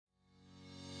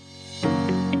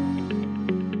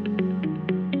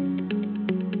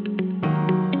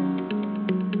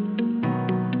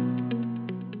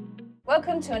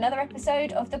Welcome to another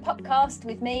episode of the podcast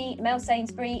with me, Mel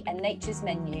Sainsbury, and Nature's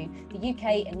Menu, the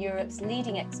UK and Europe's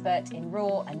leading expert in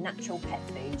raw and natural pet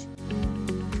food.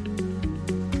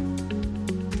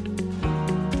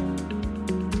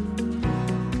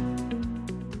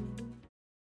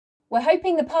 We're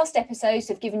hoping the past episodes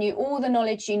have given you all the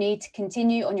knowledge you need to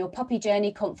continue on your puppy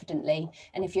journey confidently.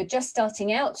 And if you're just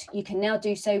starting out, you can now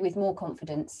do so with more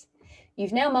confidence.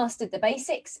 You've now mastered the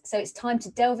basics, so it's time to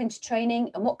delve into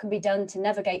training and what can be done to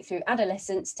navigate through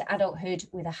adolescence to adulthood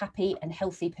with a happy and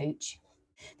healthy pooch.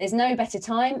 There's no better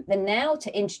time than now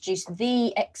to introduce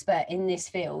the expert in this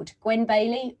field, Gwen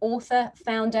Bailey, author,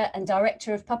 founder and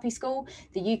director of Puppy School,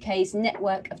 the UK's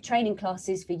network of training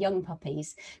classes for young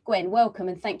puppies. Gwen, welcome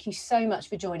and thank you so much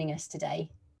for joining us today.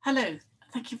 Hello,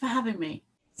 thank you for having me.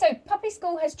 So Puppy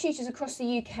School has tutors across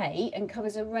the UK and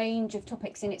covers a range of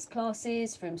topics in its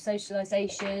classes, from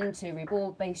socialisation to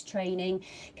reward-based training.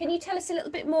 Can you tell us a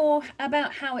little bit more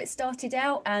about how it started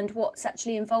out and what's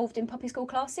actually involved in Puppy School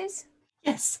classes?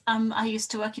 Yes, I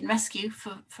used to work in rescue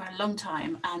for a long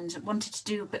time and wanted to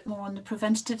do a bit more on the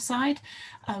preventative side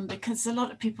because a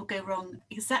lot of people go wrong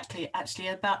actually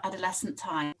about adolescent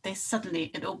time.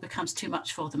 It all becomes too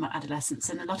much for them at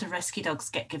adolescence, and a lot of rescue dogs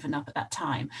get given up at that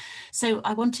time. So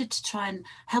I wanted to try and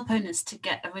help owners to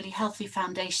get a really healthy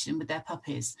foundation with their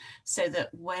puppies so that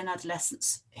when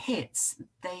adolescence hits,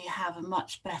 they have a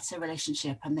much better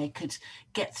relationship and they could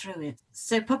get through it.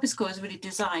 So Puppy School is really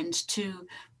designed to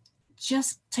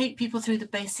just take people through the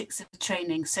basics of the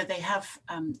training. So they have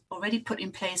already put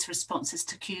in place responses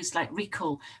to cues like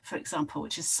recall, for example,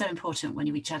 which is so important when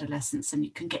you reach adolescence and you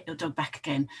can get your dog back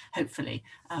again, hopefully,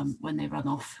 when they run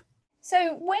off.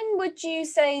 So when would you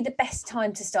say the best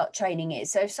time to start training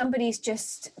is? So if somebody's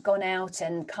just gone out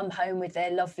and come home with their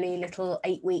lovely little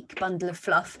 8-week bundle of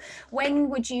fluff, when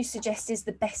would you suggest is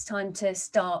the best time to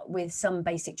start with some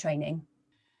basic training?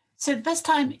 So the best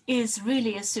time is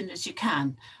really as soon as you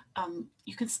can.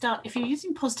 You can start, if you're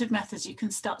using positive methods, you can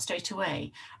start straight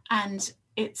away. And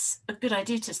it's a good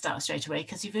idea to start straight away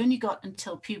because you've only got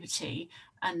until puberty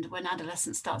and when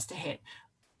adolescence starts to hit.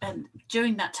 And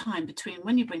during that time between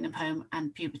when you bring them home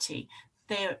and puberty,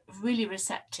 they're really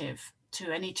receptive to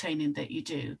any training that you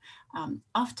do.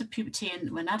 After puberty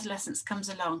and when adolescence comes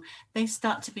along, they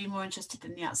start to be more interested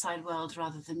in the outside world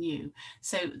rather than you.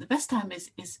 So the best time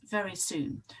is very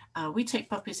soon. We take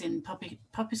puppies in puppy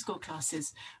school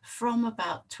classes from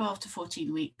about 12 to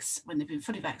 14 weeks when they've been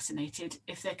fully vaccinated,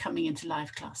 if they're coming into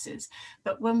live classes.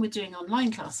 But when we're doing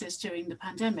online classes during the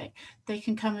pandemic, they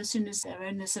can come as soon as their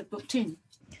owners are booked in.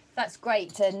 That's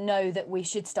great to know that we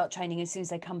should start training as soon as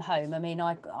they come home. I mean,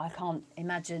 I can't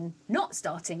imagine not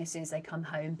starting as soon as they come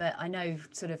home, but I know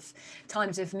sort of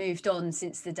times have moved on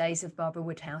since the days of Barbara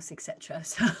Woodhouse, etc.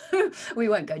 So we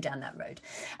won't go down that road.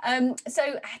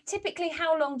 So typically,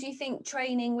 how long do you think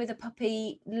training with a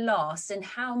puppy lasts, and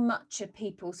how much are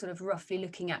people sort of roughly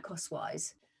looking at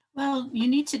cost-wise? Well, you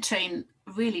need to train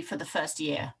really for the first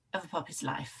year of a puppy's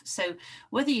life. So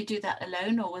whether you do that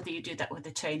alone or whether you do that with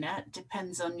a trainer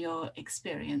depends on your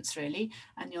experience really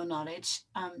and your knowledge.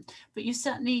 But you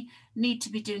certainly need to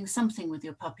be doing something with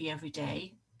your puppy every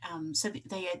day so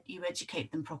that you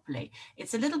educate them properly.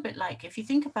 It's a little bit like if you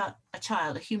think about a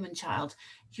child, a human child,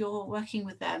 you're working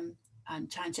with them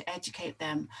and trying to educate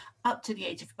them up to the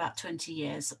age of about 20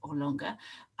 years or longer.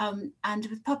 And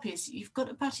with puppies, you've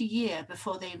got about a year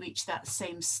before they reach that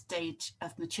same stage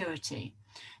of maturity.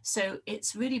 So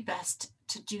it's really best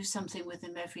to do something with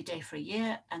them every day for a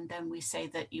year. And then we say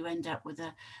that you end up with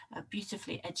a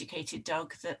beautifully educated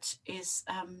dog that is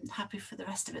happy for the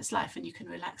rest of its life, and you can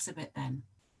relax a bit then.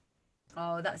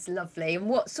 Oh, that's lovely. And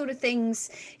what sort of things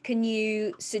can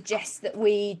you suggest that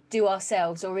we do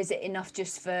ourselves, or is it enough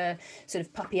just for sort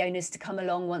of puppy owners to come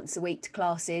along once a week to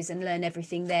classes and learn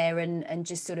everything there and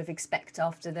just sort of expect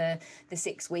after the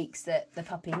 6 weeks that the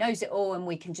puppy knows it all and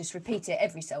we can just repeat it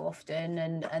every so often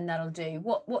and that'll do?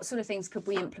 What sort of things could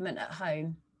we implement at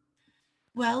home?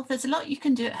 Well, there's a lot you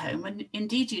can do at home, and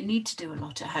indeed you need to do a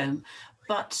lot at home,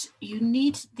 but you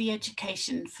need the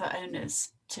education for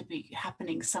owners to be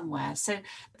happening somewhere. So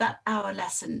that hour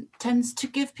lesson tends to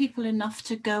give people enough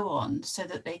to go on so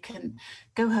that they can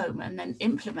go home and then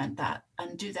implement that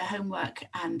and do their homework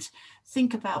and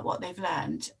think about what they've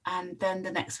learned. And then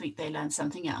the next week they learn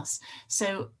something else.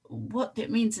 So what it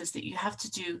means is that you have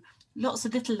to do lots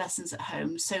of little lessons at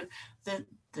home. So the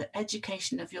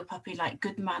education of your puppy, like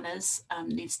good manners,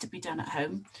 needs to be done at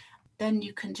home. then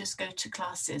you can just go to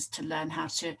classes to learn how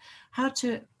to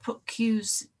put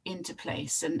cues into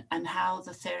place and how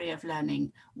the theory of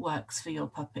learning works for your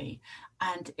puppy.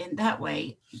 And in that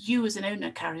way, you as an owner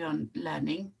carry on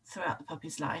learning throughout the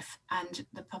puppy's life, and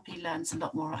the puppy learns a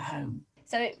lot more at home.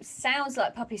 So it sounds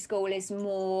like puppy school is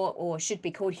more, or should be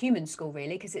called human school,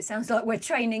 really, because it sounds like we're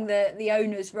training the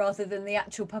owners rather than the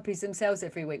actual puppies themselves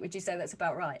every week. Would you say that's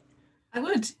about right? I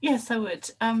would, yes, I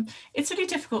would. It's really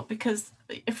difficult because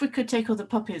if we could take all the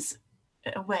puppies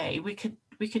away, we could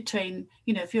train.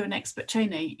 You know, if you're an expert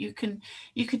trainer, you could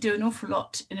do an awful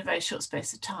lot in a very short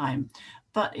space of time.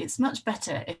 But it's much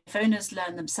better if owners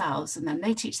learn themselves and then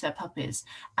they teach their puppies,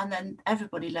 and then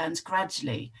everybody learns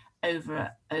gradually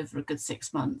over a good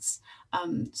 6 months.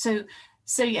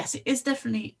 So yes, it is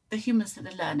definitely the humans that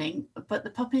are learning, but the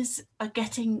puppies are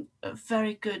getting a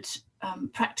very good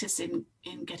practice in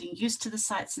getting used to the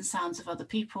sights and sounds of other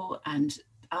people and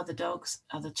other dogs,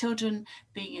 other children,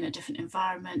 being in a different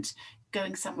environment,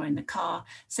 going somewhere in the car.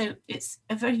 So it's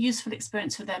a very useful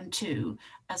experience for them too,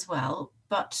 as well.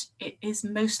 But it is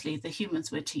mostly the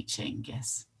humans we're teaching,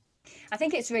 yes. I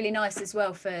think it's really nice as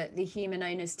well for the human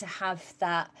owners to have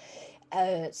that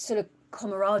sort of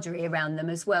camaraderie around them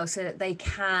as well, so that they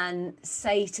can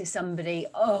say to somebody,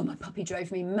 oh, my puppy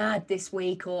drove me mad this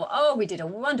week, or oh, we did a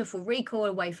wonderful recall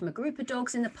away from a group of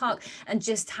dogs in the park, and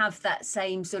just have that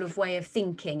same sort of way of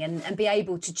thinking and be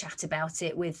able to chat about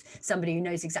it with somebody who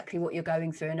knows exactly what you're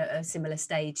going through and at a similar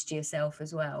stage to yourself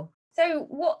as well. So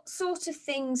what sort of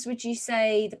things would you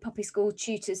say the puppy school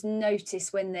tutors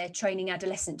notice when they're training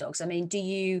adolescent dogs? I mean, do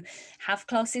you have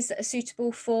classes that are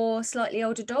suitable for slightly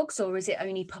older dogs, or is it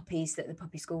only puppies that the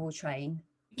puppy school will train?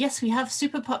 Yes, we have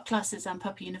super pup classes and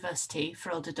puppy university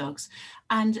for older dogs.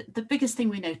 And the biggest thing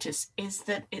we notice is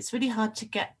that it's really hard to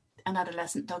get an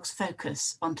adolescent dog's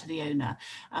focus onto the owner.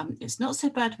 It's not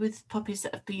so bad with puppies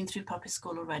that have been through puppy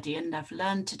school already and have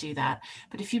learned to do that.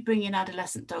 But if you bring in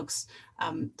adolescent dogs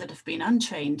that have been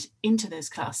untrained into those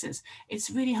classes, it's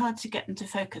really hard to get them to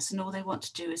focus. And all they want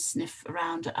to do is sniff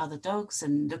around at other dogs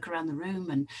and look around the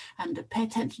room and pay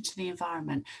attention to the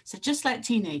environment. So just like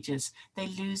teenagers, they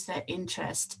lose their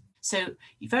interest. So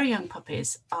very young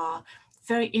puppies are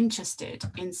very interested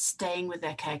in staying with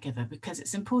their caregiver because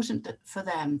it's important that for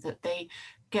them that they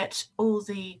get all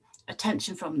the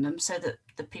attention from them, so that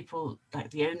the people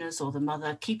like the owners or the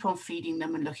mother keep on feeding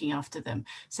them and looking after them.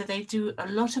 So they do a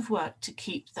lot of work to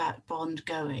keep that bond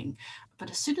going. But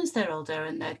as soon as they're older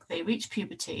and they reach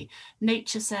puberty,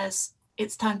 nature says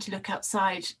it's time to look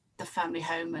outside the family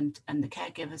home and the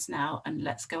caregivers now, and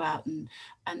let's go out and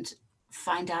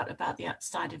find out about the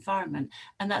outside environment.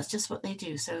 And that's just what they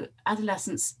do. So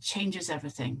adolescence changes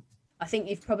everything. I think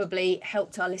you've probably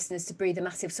helped our listeners to breathe a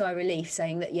massive sigh of relief,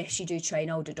 saying that yes, you do train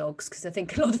older dogs, because I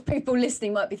think a lot of people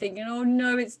listening might be thinking, oh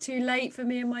no, it's too late for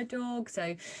me and my dog.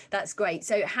 So that's great.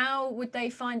 So how would they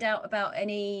find out about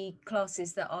any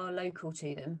classes that are local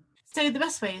to them? So the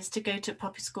best way is to go to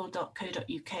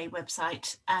puppyschool.co.uk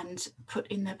website and put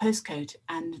in their postcode,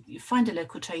 and you find a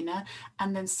local trainer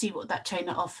and then see what that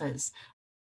trainer offers.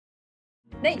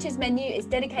 Nature's Menu is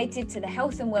dedicated to the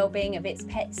health and well-being of its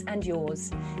pets and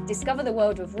yours. Discover the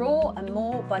world of raw and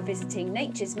more by visiting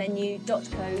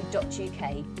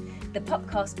naturesmenu.co.uk. The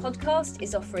Pupcast podcast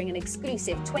is offering an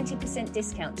exclusive 20%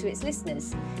 discount to its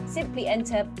listeners. Simply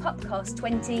enter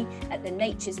Pupcast20 at the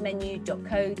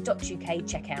naturesmenu.co.uk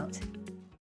checkout.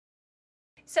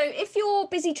 So if you're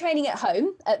busy training at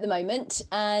home at the moment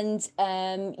and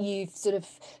you've sort of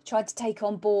tried to take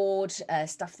on board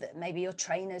stuff that maybe your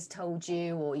trainer's told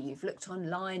you, or you've looked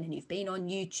online and you've been on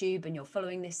YouTube and you're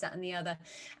following this, that and the other,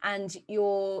 and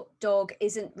your dog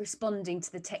isn't responding to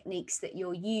the techniques that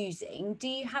you're using, do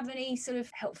you have any sort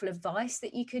of helpful advice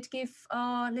that you could give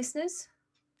our listeners?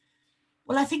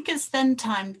 Well, I think it's then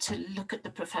time to look at the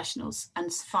professionals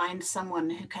and find someone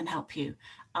who can help you,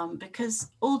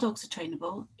 because all dogs are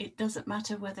trainable. It doesn't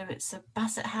matter whether it's a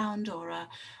basset hound or a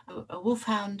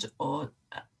wolfhound or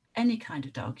any kind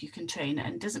of dog you can train,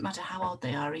 and it doesn't matter how old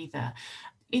they are either.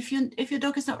 If your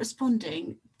dog is not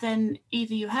responding, then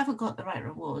either you haven't got the right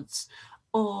rewards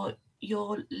or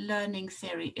your learning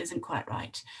theory isn't quite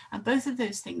right. And both of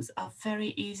those things are very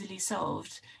easily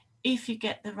solved if you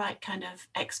get the right kind of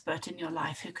expert in your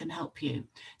life who can help you.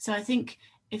 So I think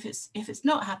if it's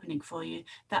not happening for you,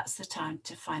 that's the time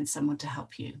to find someone to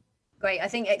help you. Great. I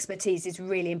think expertise is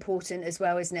really important as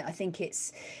well, isn't it? I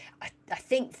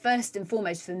think first and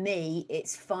foremost for me,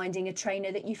 it's finding a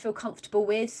trainer that you feel comfortable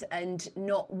with and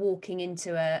not walking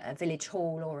into a village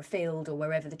hall or a field or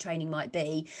wherever the training might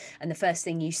be. And the first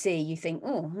thing you see, you think,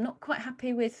 oh, I'm not quite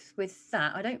happy with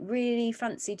that. I don't really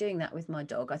fancy doing that with my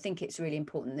dog. I think it's really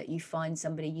important that you find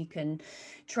somebody you can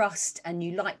trust and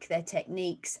you like their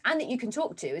techniques and that you can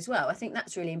talk to as well. I think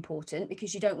that's really important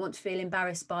because you don't want to feel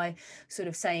embarrassed by sort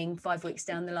of saying 5 weeks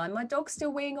down the line, my dog's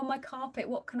still weeing on my carpet,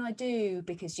 what can I do?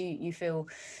 Because you feel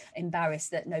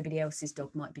embarrassed that nobody else's dog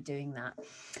might be doing that.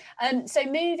 So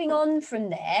moving on from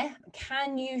there,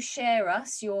 can you share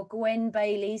us your Gwen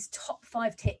Bailey's top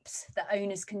 5 tips that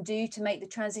owners can do to make the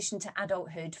transition to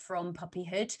adulthood from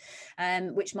puppyhood,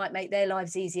 which might make their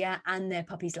lives easier and their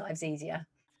puppies' lives easier?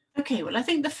 Okay, well, I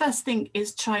think the first thing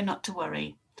is try not to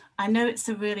worry. I know it's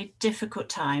a really difficult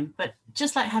time, but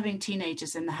just like having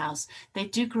teenagers in the house, they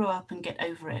do grow up and get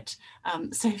over it.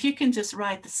 So if you can just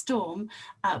ride the storm,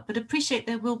 but appreciate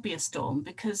there will be a storm,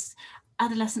 because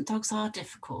adolescent dogs are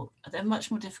difficult. They're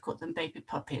much more difficult than baby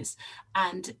puppies.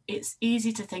 And it's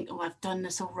easy to think, oh, I've done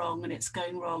this all wrong and it's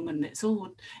going wrong and it's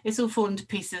all fallen to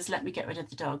pieces. Let me get rid of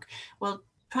the dog. Well,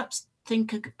 perhaps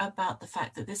think about the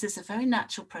fact that this is a very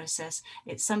natural process.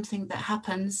 It's something that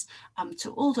happens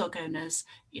to all dog owners.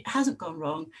 It hasn't gone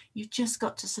wrong. You've just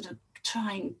got to sort of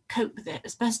try and cope with it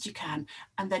as best you can,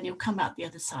 and then you'll come out the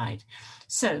other side.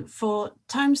 So for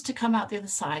times to come out the other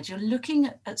side, you're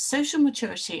looking at social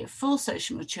maturity, full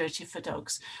social maturity for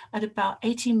dogs at about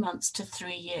 18 months to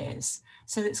 3 years.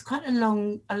 So it's quite a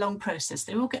long process.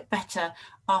 They will get better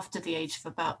after the age of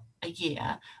about a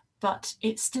year, but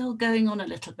it's still going on a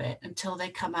little bit until they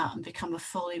come out and become a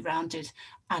fully rounded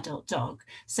adult dog.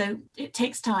 So it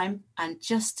takes time, and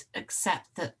just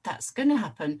accept that that's going to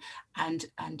happen, and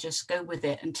just go with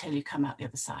it until you come out the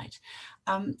other side.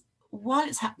 While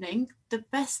it's happening, the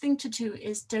best thing to do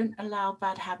is don't allow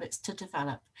bad habits to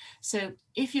develop. So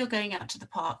if you're going out to the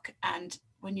park and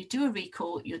when you do a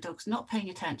recall, your dog's not paying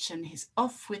attention, he's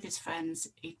off with his friends,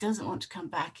 he doesn't want to come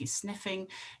back, he's sniffing,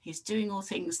 he's doing all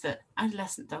things that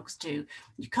adolescent dogs do,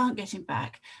 you can't get him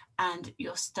back, and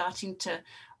you're starting to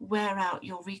wear out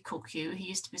your recall cue, he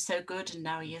used to be so good and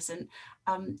now he isn't,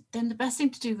 then the best thing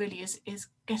to do really is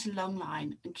get a long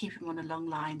line and keep him on a long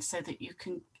line so that you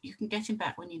can get him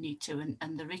back when you need to,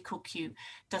 and the recall cue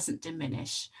doesn't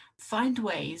diminish. Find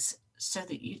ways so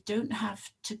that you don't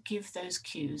have to give those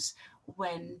cues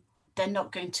when they're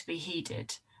not going to be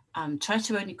heeded. Try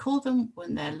to only call them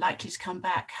when they're likely to come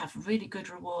back, have really good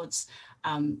rewards,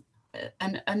 and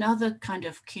other kind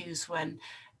of cues when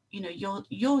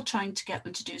you're trying to get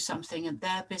them to do something and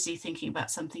they're busy thinking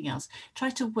about something else. Try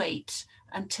to wait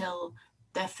until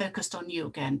they're focused on you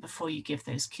again before you give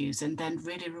those cues, and then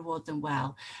really reward them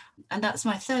well. And that's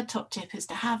my third top tip, is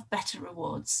to have better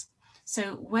rewards.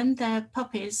 So when they're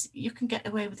puppies, you can get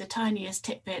away with the tiniest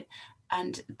tidbit,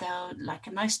 and they'll like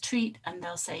a nice treat and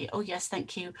they'll say, oh yes,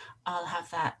 thank you, I'll have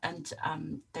that, and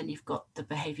then you've got the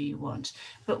behavior you want.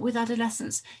 But with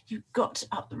adolescents, you've got to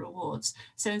up the rewards.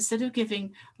 So instead of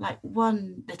giving like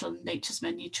one little nature's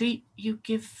menu treat, you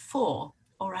give 4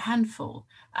 or a handful,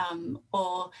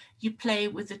 or you play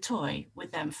with the toy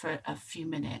with them for a few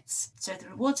minutes. So the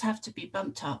rewards have to be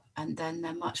bumped up, and then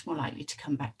they're much more likely to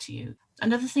come back to you.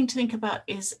 Another thing to think about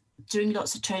is doing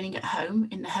lots of training at home,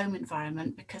 in the home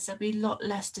environment, because there'll be a lot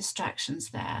less distractions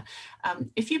there.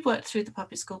 If you've worked through the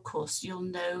puppy school course, you'll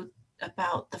know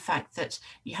about the fact that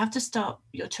you have to start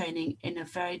your training in a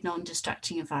very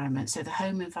non-distracting environment. So the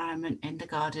home environment, in the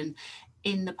garden,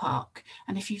 in the park.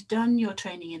 And if you've done your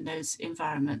training in those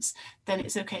environments, then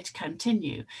it's okay to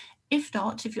continue. If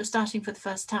not, if you're starting for the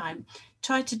first time,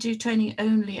 try to do training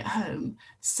only at home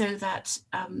so that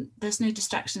there's no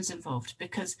distractions involved,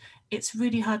 because it's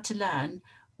really hard to learn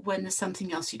when there's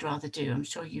something else you'd rather do. I'm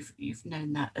sure you've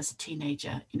known that as a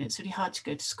teenager. It's really hard to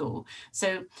go to school.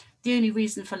 So the only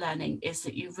reason for learning is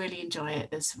that you really enjoy it.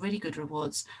 There's really good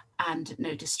rewards and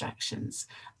no distractions.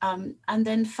 And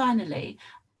then finally,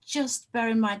 just bear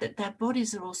in mind that their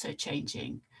bodies are also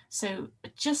changing. So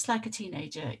just like a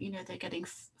teenager, they're getting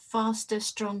faster,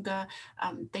 stronger.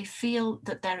 They feel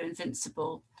that they're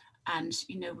invincible. And,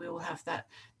 we all have that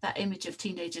image of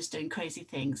teenagers doing crazy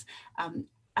things.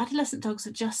 Adolescent dogs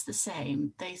are just the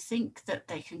same. They think that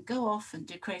they can go off and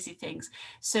do crazy things.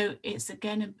 So it's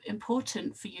again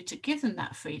important for you to give them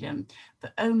that freedom,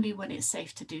 but only when it's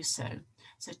safe to do so.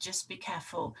 So just be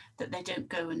careful that they don't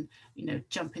go and,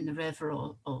 jump in the river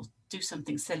or do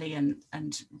something silly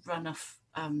and run off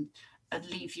and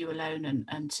leave you alone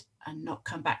and not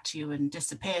come back to you and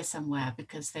disappear somewhere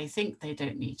because they think they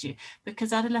don't need you,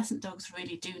 because adolescent dogs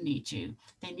really do need you.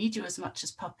 They need you as much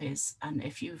as puppies. And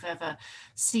if you've ever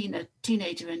seen a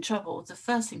teenager in trouble, the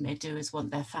first thing they do is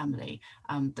want their family,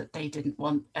 that they didn't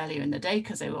want earlier in the day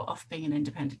because they were off being an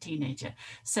independent teenager.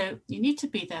 So you need to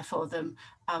be there for them,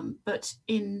 but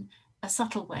in a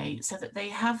subtle way, so that they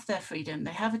have their freedom,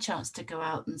 they have a chance to go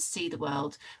out and see the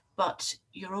world, but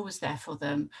you're always there for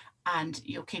them and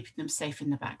you're keeping them safe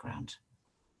in the background.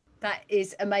 That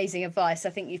is amazing advice.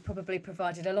 I think you've probably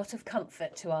provided a lot of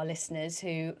comfort to our listeners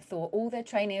who thought all their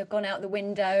training had gone out the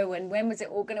window and when was it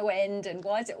all going to end and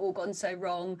why has it all gone so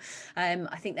wrong.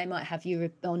 I think they might have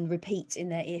you on repeat in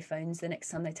their earphones the next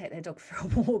time they take their dog for a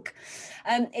walk.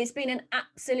 It's been an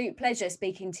absolute pleasure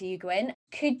speaking to you, Gwen.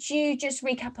 Could you just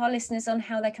recap our listeners on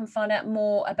how they can find out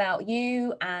more about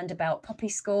you and about Poppy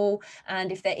School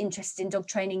and if they're interested in dog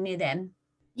training near them?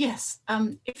 Yes,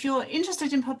 if you're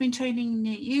interested in puppy training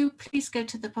near you, please go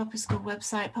to the Puppy School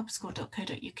website,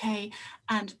 puppyschool.co.uk,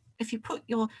 and if you put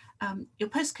your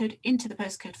postcode into the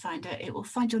postcode finder, it will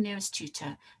find your nearest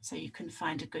tutor, so you can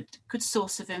find a good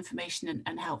source of information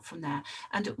and help from there.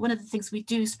 And one of the things we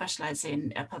do specialise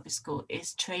in at Puppy School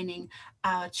is training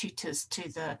our tutors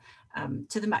to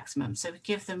the maximum. So we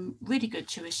give them really good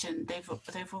tuition.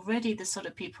 They've already the sort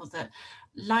of people that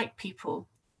like people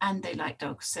and they like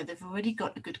dogs, so they've already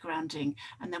got a good grounding,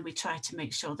 and then we try to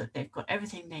make sure that they've got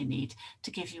everything they need to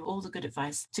give you all the good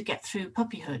advice to get through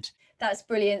puppyhood. That's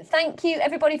brilliant. Thank you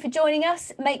everybody for joining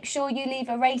us. Make sure you leave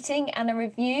a rating and a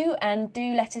review and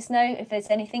do let us know if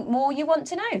there's anything more you want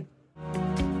to know.